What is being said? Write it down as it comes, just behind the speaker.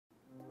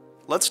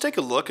Let's take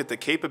a look at the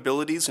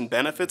capabilities and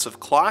benefits of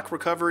clock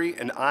recovery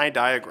and eye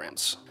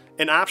diagrams,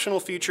 an optional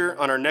feature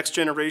on our next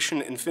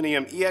generation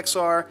Infiniium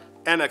EXR,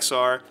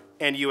 MXR,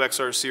 and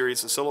UXR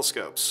series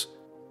oscilloscopes.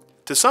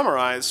 To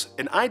summarize,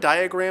 an eye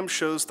diagram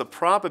shows the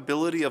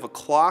probability of a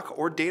clock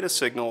or data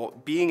signal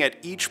being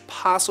at each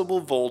possible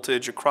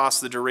voltage across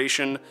the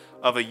duration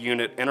of a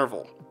unit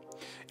interval.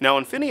 Now,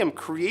 Infiniium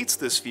creates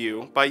this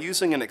view by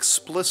using an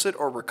explicit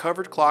or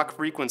recovered clock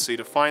frequency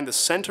to find the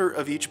center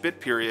of each bit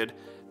period,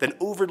 then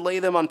overlay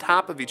them on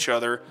top of each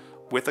other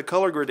with a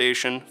color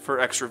gradation for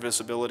extra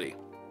visibility.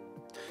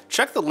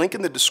 Check the link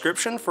in the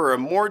description for a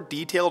more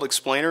detailed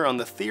explainer on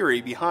the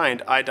theory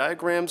behind eye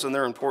diagrams and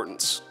their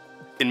importance.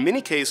 In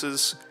many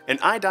cases, an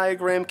eye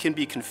diagram can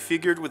be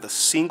configured with a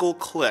single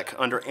click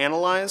under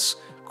Analyze,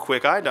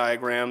 Quick Eye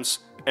Diagrams,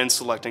 and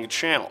selecting a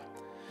channel.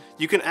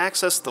 You can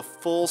access the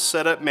full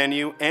setup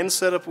menu and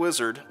setup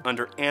wizard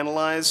under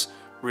Analyze,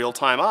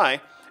 Real-Time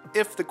Eye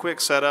if the quick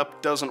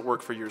setup doesn't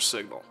work for your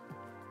signal.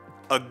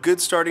 A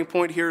good starting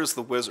point here is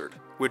the wizard,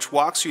 which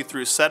walks you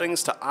through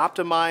settings to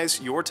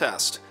optimize your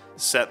test,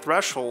 set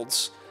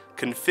thresholds,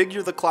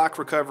 configure the clock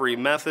recovery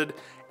method,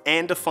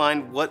 and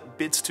define what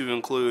bits to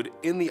include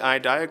in the eye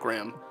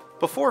diagram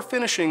before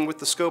finishing with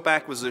the scope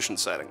acquisition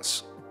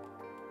settings.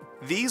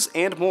 These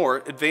and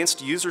more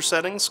advanced user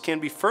settings can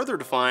be further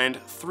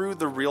defined through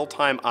the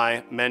Real-Time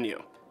Eye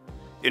menu.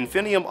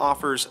 Infiniium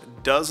offers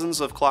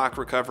dozens of clock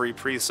recovery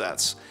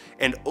presets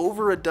and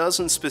over a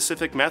dozen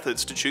specific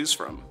methods to choose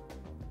from.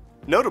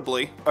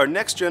 Notably, our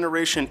next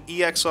generation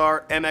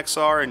EXR,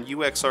 MXR, and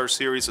UXR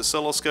series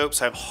oscilloscopes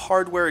have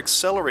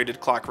hardware-accelerated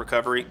clock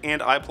recovery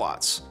and eye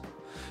plots.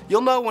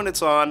 You'll know when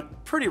it's on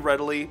pretty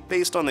readily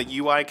based on the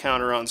UI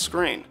counter on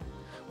screen.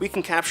 We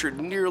can capture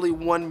nearly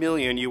 1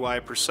 million UI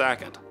per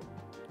second.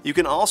 You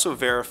can also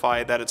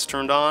verify that it's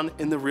turned on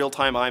in the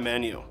Real-Time Eye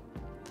menu.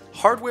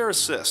 Hardware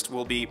Assist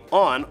will be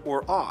on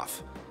or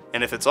off,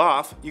 and if it's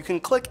off, you can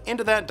click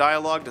into that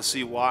dialog to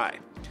see why.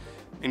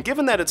 And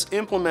given that it's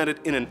implemented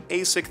in an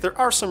ASIC, there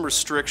are some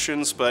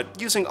restrictions, but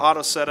using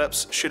auto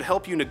setups should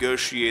help you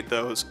negotiate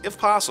those, if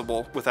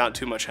possible, without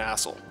too much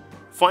hassle.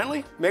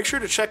 Finally, make sure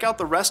to check out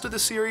the rest of the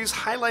series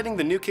highlighting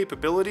the new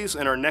capabilities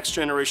in our next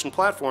generation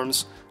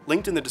platforms,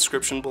 linked in the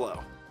description below.